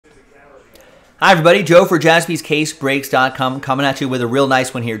Hi, everybody. Joe for JASPY'S coming at you with a real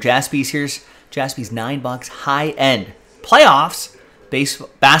nice one here. JASPY'S, here's JASPY'S $9 high-end playoffs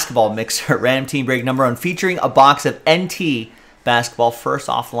basketball mixer random team break number 1 featuring a box of NT basketball. First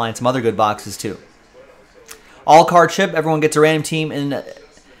off the line, some other good boxes too. All card ship. Everyone gets a random team in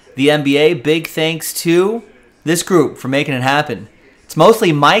the NBA. Big thanks to this group for making it happen. It's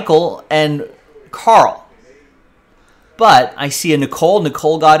mostly Michael and Carl. But I see a Nicole.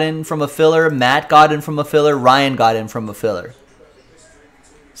 Nicole got in from a filler. Matt got in from a filler. Ryan got in from a filler.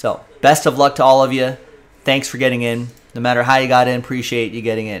 So, best of luck to all of you. Thanks for getting in. No matter how you got in, appreciate you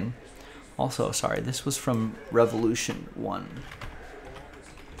getting in. Also, sorry, this was from Revolution 1.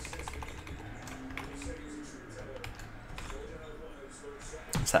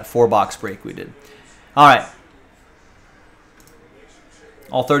 It's that 4-box break we did. All right.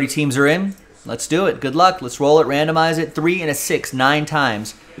 All 30 teams are in. Let's do it. Good luck. Let's roll it. Randomize it. 3 and a 6, 9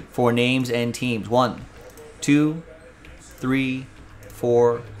 times for names and teams. 1, 2, 3,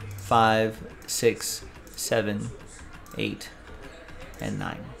 4, 5, 6, 7, 8, and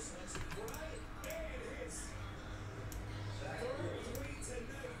 9.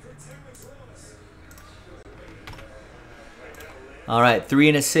 All right. 3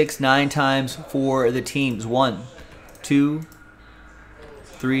 and a 6, 9 times for the teams. 1, 2,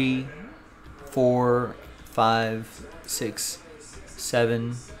 3, 4, 5, 6,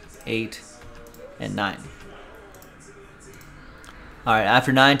 7, 8, and 9. All right,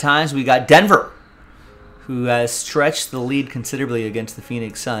 after 9 times, we got Denver, who has stretched the lead considerably against the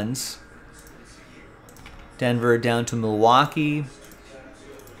Phoenix Suns. Denver down to Milwaukee,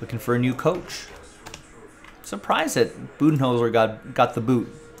 looking for a new coach. Surprised that Budenholzer got the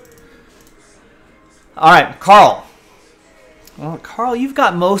boot. All right, Carl. Well, Carl, you've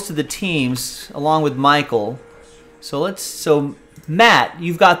got most of the teams along with Michael. So Matt,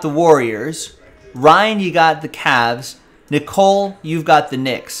 you've got the Warriors. Ryan, you got the Cavs. Nicole, you've got the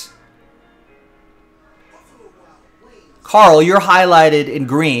Knicks. Carl, you're highlighted in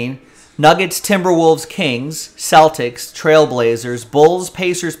green. Nuggets, Timberwolves, Kings, Celtics, Trailblazers, Bulls,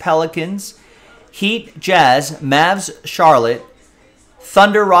 Pacers, Pelicans, Heat, Jazz, Mavs, Charlotte,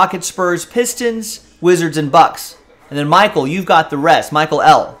 Thunder, Rockets, Spurs, Pistons, Wizards, and Bucks. And then Michael, you've got the rest. Michael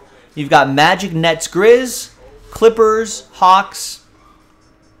L. You've got Magic, Nets, Grizz, Clippers, Hawks,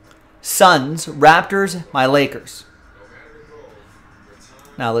 Suns, Raptors, my Lakers.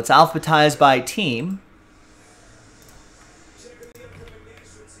 Now let's alphabetize by team.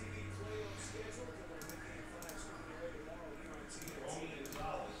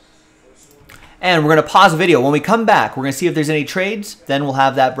 And we're going to pause the video. When we come back, we're going to see if there's any trades. Then we'll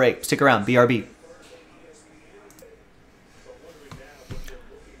have that break. Stick around. BRB.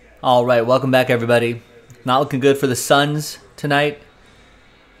 All right, welcome back, everybody. Not looking good for the Suns tonight.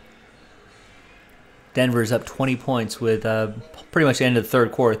 Denver's up 20 points with pretty much the end of the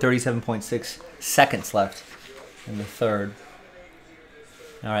third quarter, 37.6 seconds left in the third.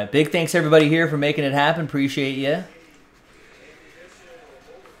 All right, big thanks to everybody here for making it happen. Appreciate you.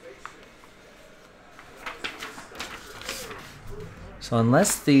 So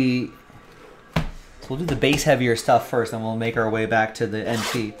we'll do the base heavier stuff first, and we'll make our way back to the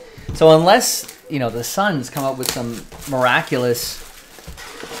NT. So unless, the Suns come up with some miraculous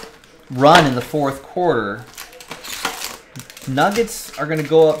run in the fourth quarter, Nuggets are going to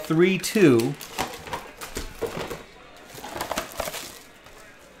go up 3-2.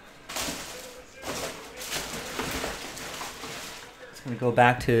 It's going to go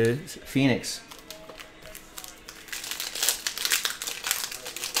back to Phoenix.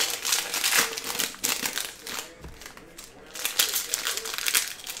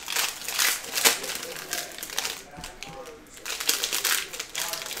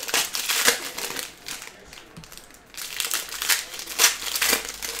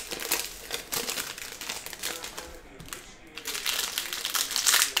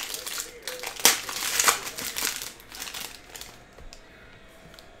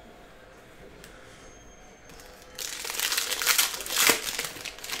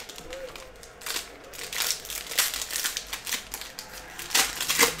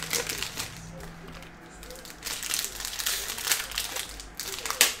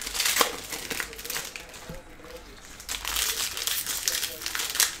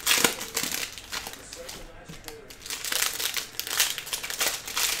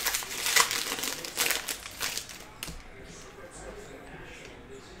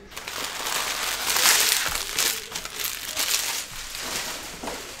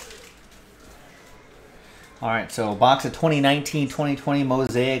 All right, so box of 2019-2020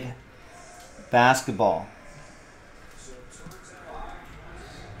 Mosaic basketball.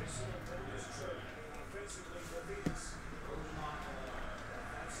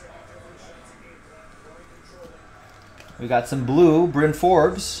 We got some blue, Bryn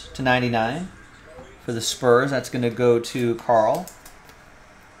Forbes to 99 for the Spurs. That's going to go to Carl.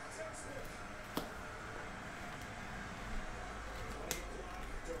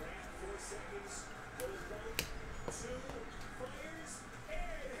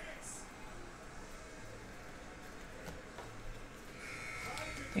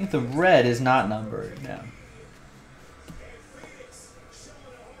 I think the red is not numbered now.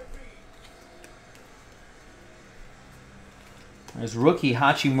 There's rookie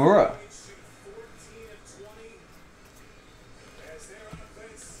Hachimura.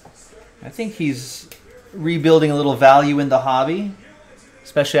 I think he's rebuilding a little value in the hobby,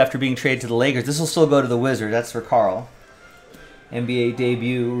 especially after being traded to the Lakers. This will still go to the Wizards. That's for Carl. NBA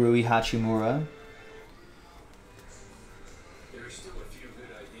debut, Rui Hachimura.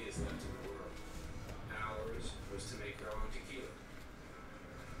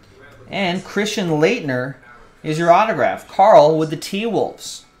 And Christian Laettner is your autograph. Carl with the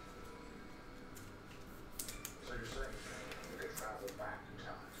T-Wolves.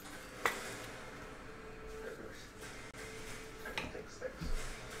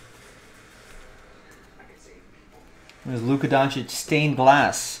 There's Luka Doncic stained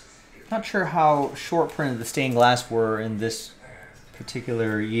glass. Not sure how short printed the stained glass were in this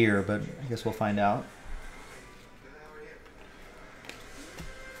particular year, but I guess we'll find out.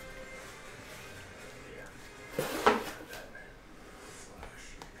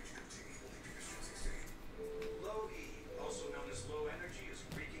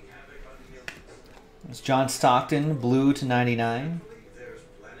 It's John Stockton, blue to 99.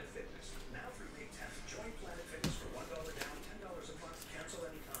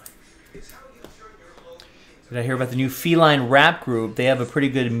 Did I hear about the new Feline rap group? They have a pretty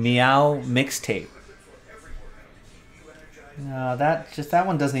good Meow mixtape. No, that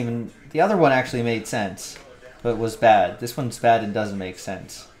one doesn't even. The other one actually made sense, but was bad. This one's bad and doesn't make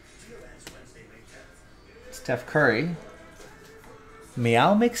sense. Steph Curry.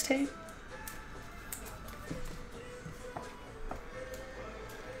 Meow mixtape?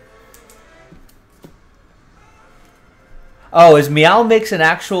 Oh, is Meow Mix an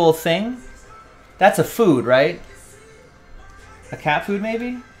actual thing? That's a food, right? A cat food,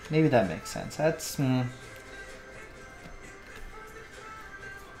 maybe? Maybe that makes sense. That's... Yeah,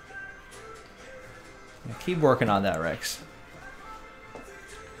 keep working on that, Rex.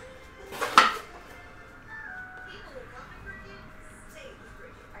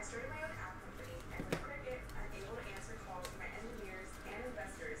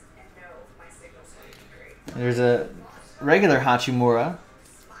 There's a regular Hachimura.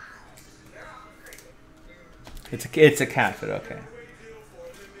 It's a cat food, okay.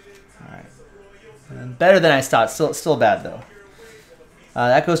 All right. And better than I thought. Still bad though.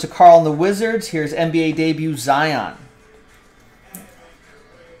 That goes to Carl and the Wizards. Here's NBA debut Zion.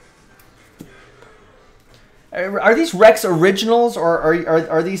 Are these Rex originals, or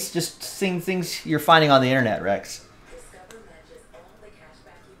are these just things you're finding on the internet, Rex?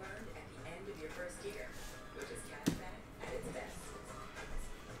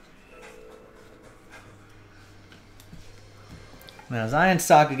 Now Zion's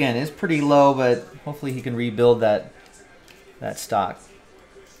stock again is pretty low, but hopefully he can rebuild that stock.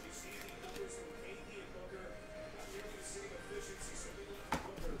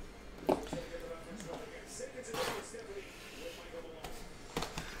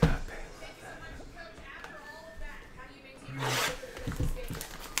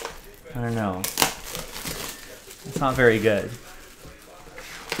 I don't know. It's not very good.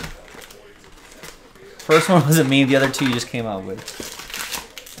 First one was a meme, the other two you just came out with.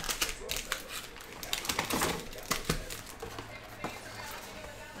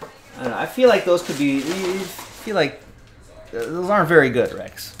 I don't know, I feel like those could be, I feel like those aren't very good,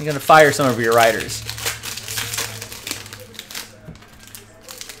 Rex. You're going to fire some of your writers.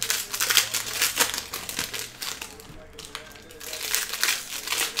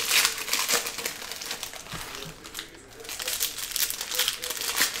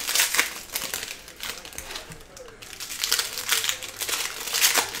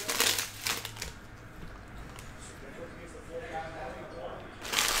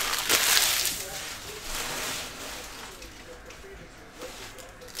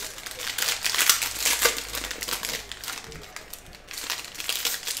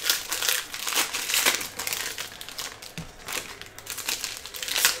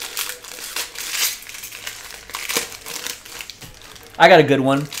 I got a good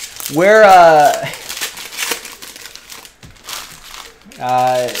one. Where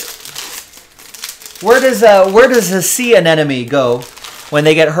does a sea anemone go when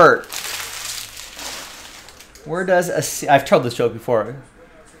they get hurt? Where does a sea, I've told this joke before.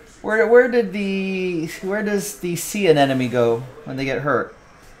 Where does the sea anemone go when they get hurt?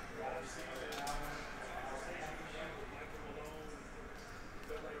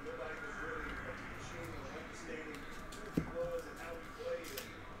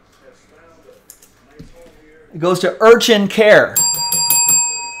 It goes to urchin care.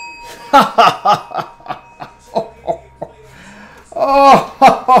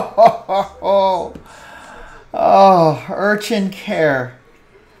 Oh, urchin care.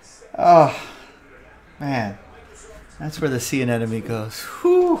 Oh, man. That's where the sea anemone goes.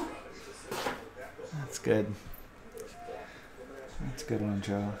 Whew. That's good. That's a good one,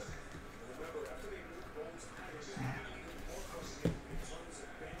 Joe.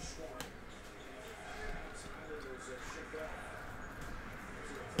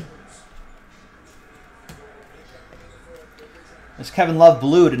 There's Kevin Love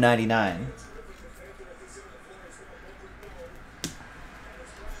blue to 99.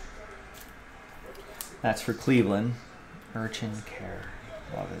 That's for Cleveland. Urchin care.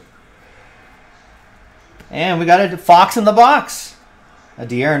 Love it. And we got a Fox in the box. A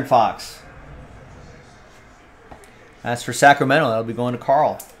De'Aaron Fox. That's for Sacramento. That'll be going to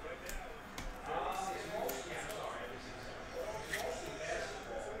Carl.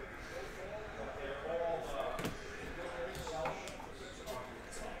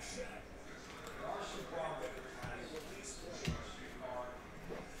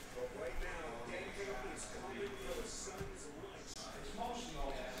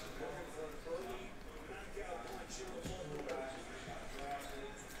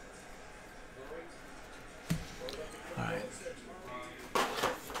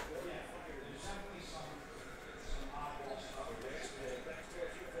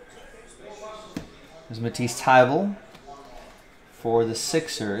 There's Matisse Thybulle for the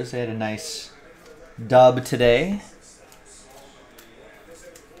Sixers. They had a nice dub today.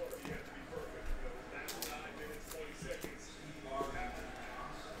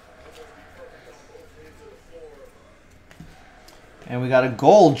 And we got a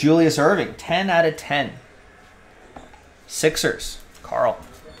gold, Julius Erving, 10 out of 10. Sixers, Carl.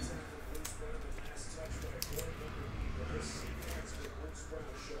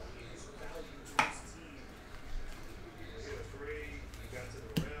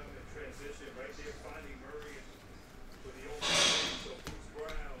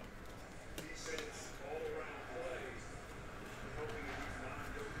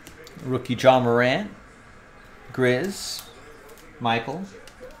 Rookie John Morant, Grizz, Michael.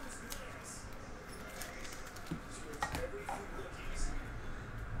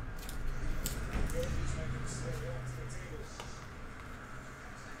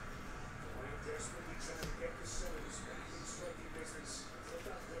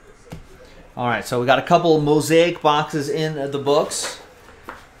 All right, so we got a couple of mosaic boxes in the books.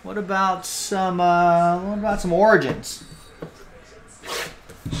 What about some origins?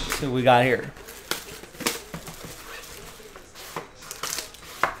 Let's see what we got here.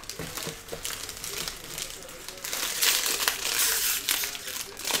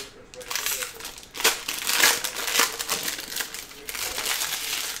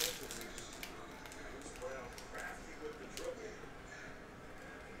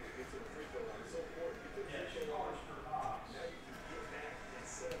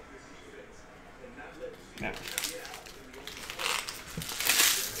 Yeah.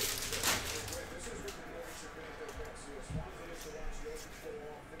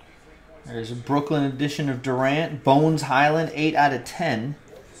 There's a Brooklyn edition of Durant. Bones Highland, 8 out of 10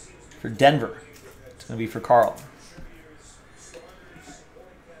 for Denver. It's going to be for Carl.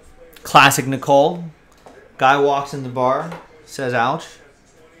 Classic Nicole. Guy walks in the bar, says ouch.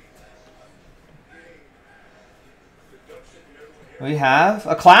 We have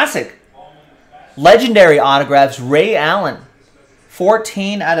a classic. Legendary autographs, Ray Allen.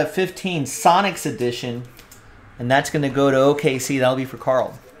 14 out of 15, Sonics edition. And that's going to go to OKC. That'll be for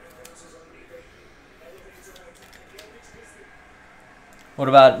Carl. What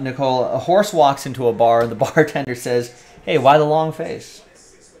about Nicole? A horse walks into a bar and the bartender says, "Hey, why the long face?"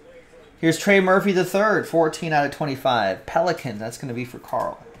 Here's Trey Murphy III, 14 out of 25. Pelicans, that's going to be for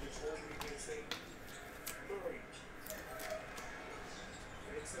Carl.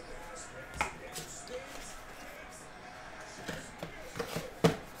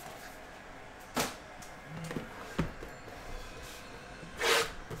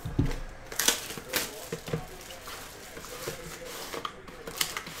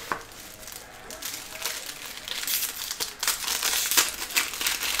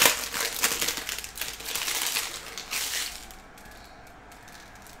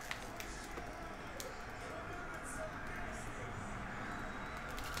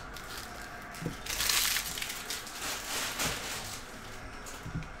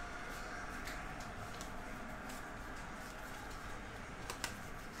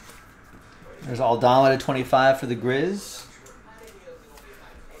 There's Aldama to 25 for the Grizz.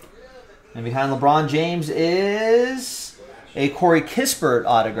 And behind LeBron James is a Corey Kispert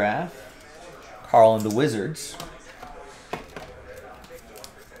autograph. Carl and the Wizards.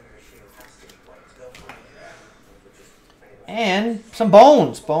 And some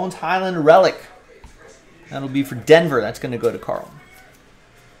Bones. Bones Highland Relic. That'll be for Denver. That's going to go to Carl.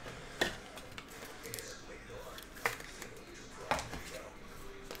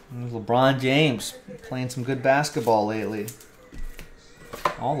 There's LeBron James playing some good basketball lately.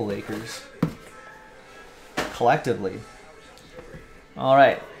 All the Lakers. Collectively. All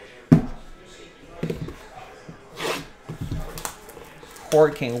right.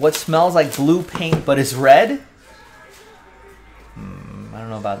 Court King. What smells like blue paint but is red? I don't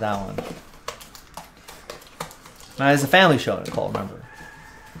know about that one. It's a family show, Nicole, remember.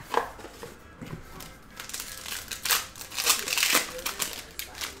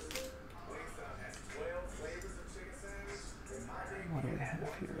 What do we have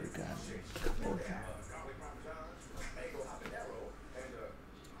here? We got a couple here.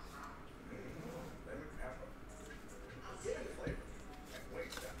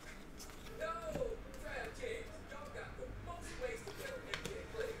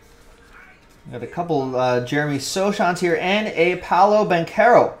 Got a couple Jeremy Sochans here and a Paolo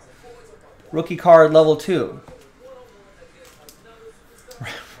Banchero. Rookie card level 2.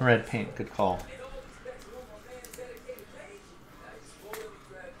 Red paint, good call.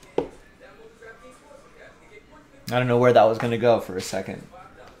 I don't know where that was going to go for a second.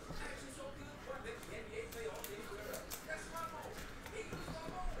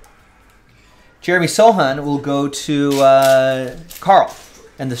 Jeremy Sohan will go to Carl.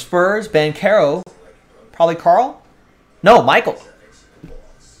 And the Spurs, Banchero, probably Carl? No, Michael.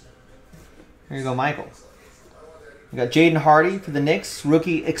 There you go, Michael. We got Jaden Hardy for the Knicks,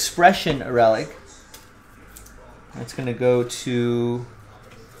 rookie expression relic. That's going to go to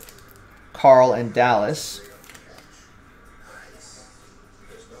Carl and Dallas.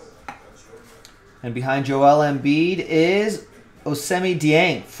 And behind Joel Embiid is Osemi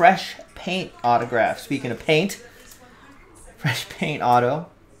Dieng, fresh paint autograph. Speaking of paint, fresh paint auto.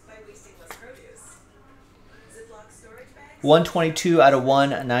 122 out of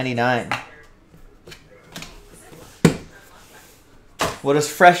 199. What does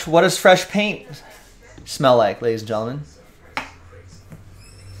fresh paint smell like, ladies and gentlemen?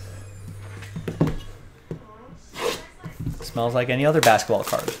 Smells like any other basketball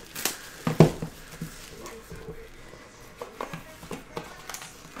card.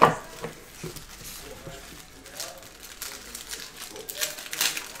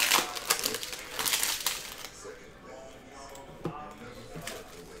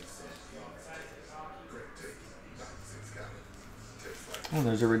 Oh,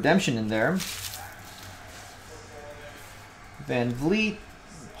 there's a redemption in there. Van Vliet,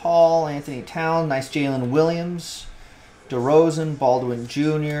 Paul, Anthony Town, nice Jalen Williams, DeRozan, Baldwin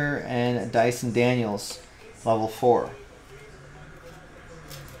Jr., and Dyson Daniels, level 4.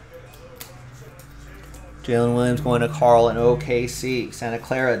 Jalen Williams going to Carl and OKC, Santa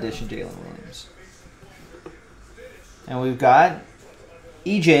Clara edition Jalen Williams. And we've got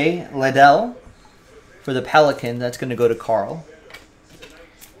EJ Liddell for the Pelicans. That's going to go to Carl.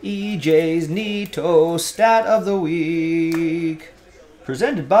 EJ's Neato Stat of the Week.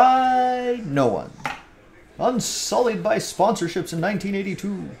 Presented by no one. Unsullied by sponsorships in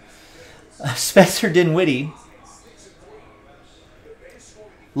 1982. Spencer Dinwiddie.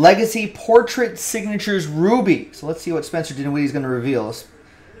 Legacy Portrait Signatures Ruby. So let's see what Spencer Dinwiddie's going to reveal.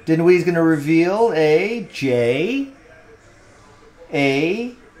 Dinwiddie's going to reveal a J.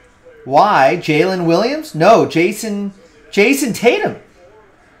 A. Y. Jalen Williams? No, Jason Tatum.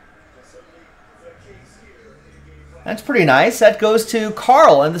 That's pretty nice. That goes to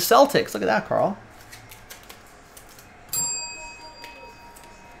Carl and the Celtics. Look at that, Carl.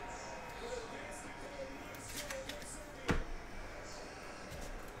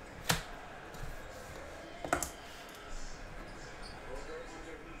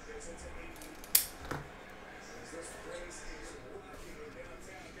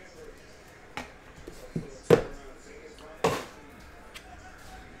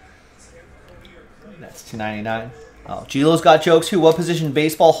 That's $2.99. Oh, Gilo's got jokes too. What position in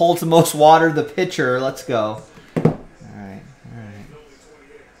baseball holds the most water? The pitcher. Let's go. All right.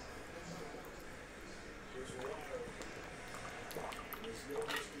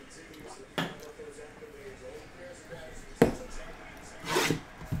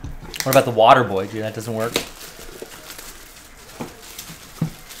 What about the water boy? Gee, that doesn't work.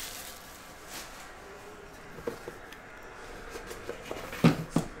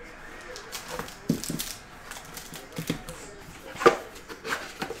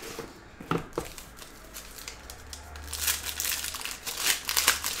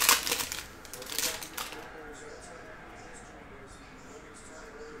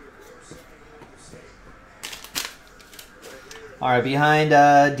 All right, behind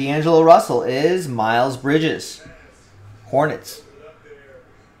D'Angelo Russell is Miles Bridges. Hornets.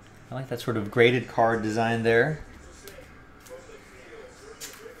 I like that sort of graded card design there.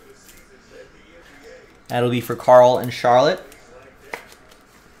 That'll be for Carl and Charlotte.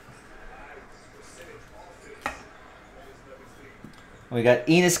 We got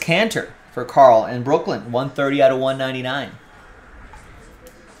Enes Kanter for Carl in Brooklyn. 130 out of 199.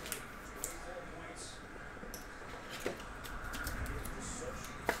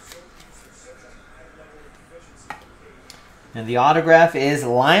 And the autograph is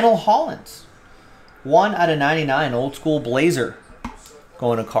Lionel Hollins. 1 out of 99. Old school Blazer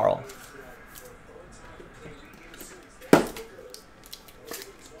going to Carl.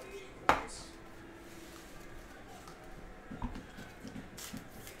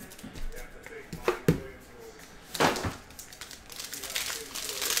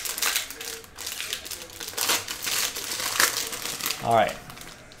 All right.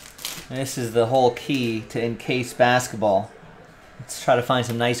 This is the whole key to encase basketball. Let's try to find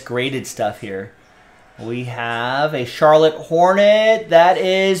some nice graded stuff here. We have a Charlotte Hornet. That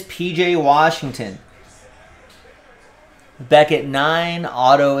is P.J. Washington. Beckett 9.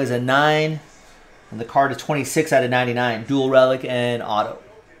 Auto is a 9. And the card is 26 out of 99. Dual relic and auto.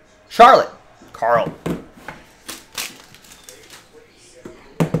 Charlotte. Carl.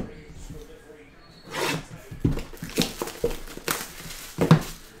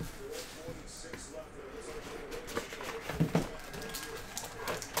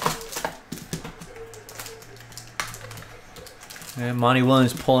 And Monty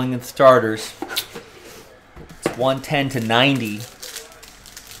Williams pulling the starters. It's 110 to 90.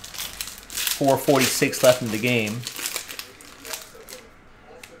 4:46 left in the game.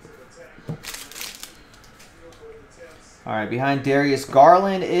 All right, behind Darius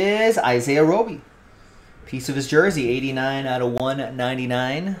Garland is Isaiah Roby. Piece of his jersey, 89 out of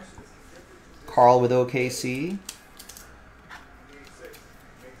 199. Carl with OKC.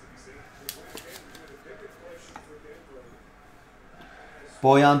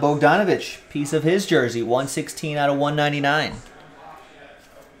 Bojan Bogdanovic, piece of his jersey, 116 out of 199.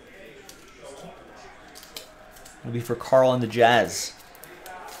 It'll be for Carl and the Jazz.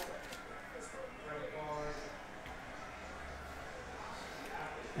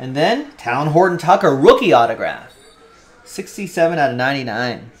 And then, Town Horton Tucker, rookie autograph. 67 out of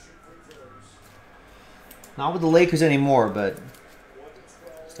 99. Not with the Lakers anymore, but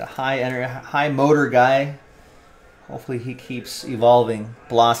just a high motor guy. Hopefully he keeps evolving,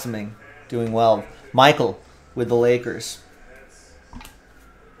 blossoming, doing well. Michael with the Lakers.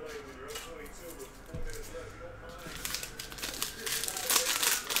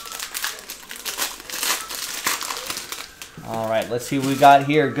 All right, let's see what we got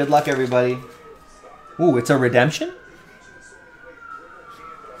here. Good luck, everybody. Ooh, it's a redemption?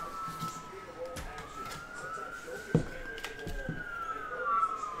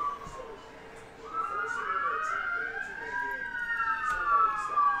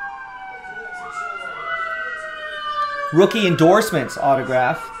 Rookie endorsements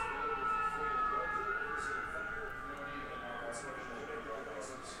autograph.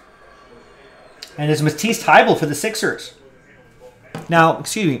 And it's Matisse Thybulle for the Sixers. Now,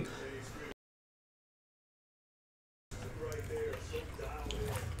 excuse me.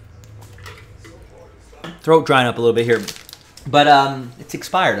 Throat drying up a little bit here. But it's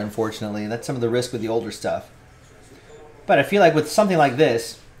expired, unfortunately. That's some of the risk with the older stuff. But I feel like with something like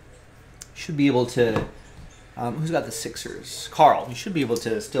this, you should be able to... who's got the Sixers? Carl. You should be able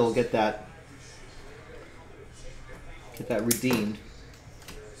to still get that redeemed.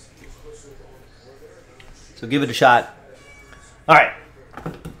 So give it a shot. All right.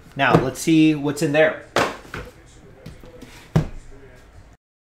 Now let's see what's in there.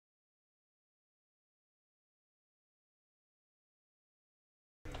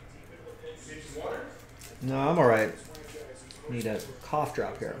 No, I'm all right. Need a cough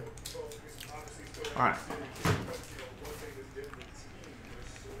drop here. All right.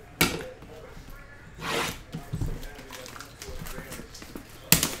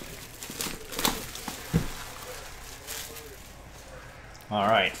 All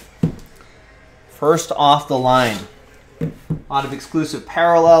right. First off the line. A lot of exclusive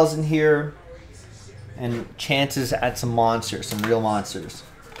parallels in here. And chances at some monsters, some real monsters.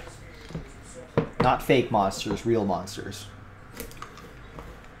 Not fake monsters, real monsters.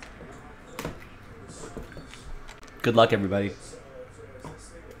 Good luck, everybody.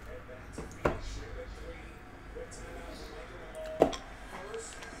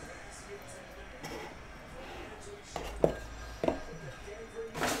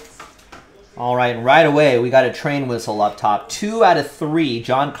 All right, and right away, we got a train whistle up top. 2 out of 3,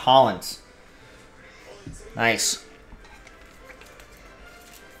 John Collins. Nice.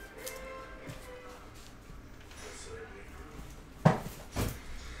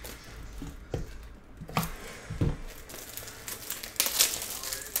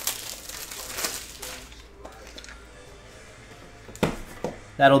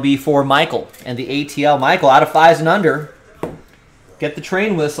 That'll be for Michael and the ATL. Michael, out of 5s and under. Get the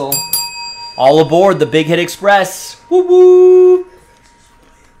train whistle. All aboard the Big Hit Express. Woo woo!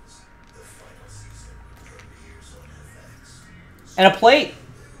 And a plate.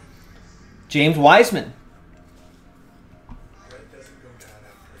 James Wiseman.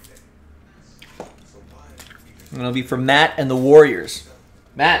 And it'll be for Matt and the Warriors.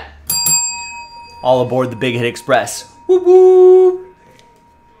 Matt. All aboard the Big Hit Express. Woo woo!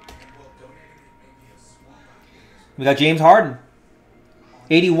 We got James Harden.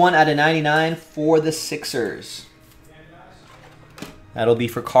 81 out of 99 for the Sixers. That'll be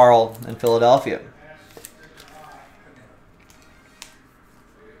for Carl in Philadelphia.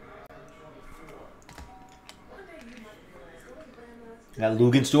 We got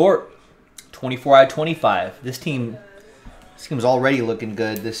Luguentz-Dort. 24 out of 25. This team's already looking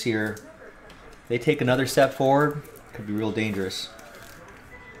good this year. If they take another step forward, could be real dangerous.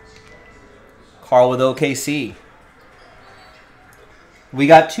 Carl with OKC. We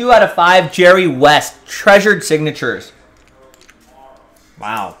got 2 out of 5, Jerry West. Treasured signatures.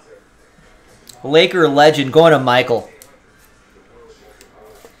 Wow. Laker legend going to Michael.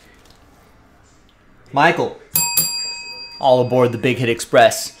 Michael. All aboard the Big Hit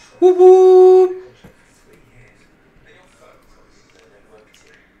Express. Woo woo!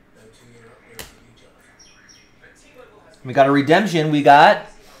 We got a redemption. We got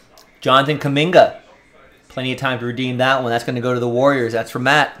Jonathan Kuminga. Plenty of time to redeem that one. That's going to go to the Warriors. That's for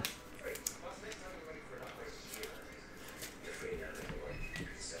Matt.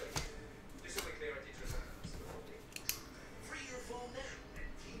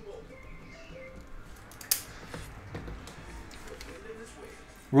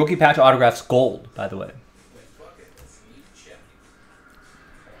 Rookie patch autographs gold, by the way.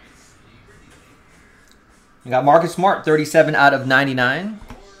 We got Marcus Smart, 37 out of 99.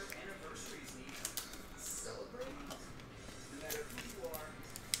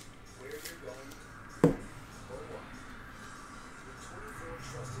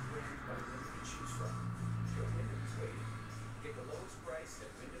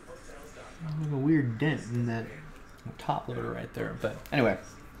 A weird dent in that top loader right there. But anyway.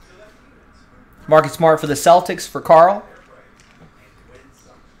 Marcus Smart for the Celtics for Carl.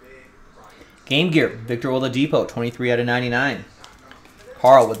 Game Gear, Victor Oladipo, 23 out of 99.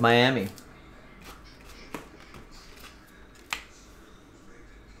 Carl with Miami.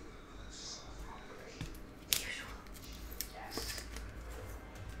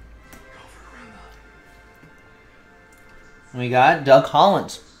 We got Doug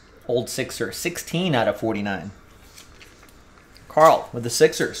Collins, old Sixer, 16 out of 49. Carl with the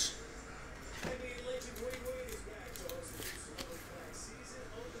Sixers.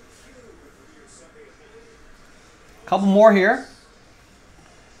 Couple more here.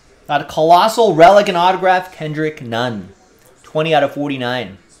 Got a colossal relic and autograph, Kendrick Nunn. 20 out of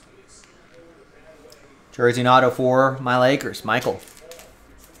 49. Jersey and auto for my Lakers, Michael.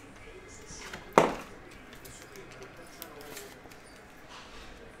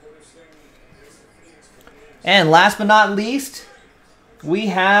 And last but not least, we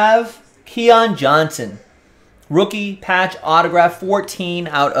have Keon Johnson. Rookie patch autograph, 14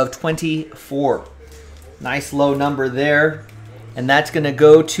 out of 24. Nice low number there. And that's going to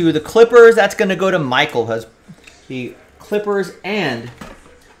go to the Clippers. That's going to go to Michael, who has the Clippers and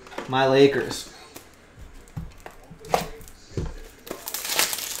my Lakers.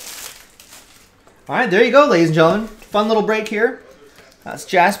 All right, there you go, ladies and gentlemen. Fun little break here. That's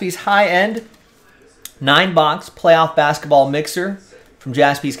Jaspy's high-end 9-box playoff basketball mixer from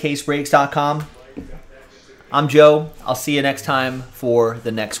JASPY'sCaseBreaks.com. I'm Joe. I'll see you next time for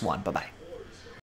the next one. Bye-bye.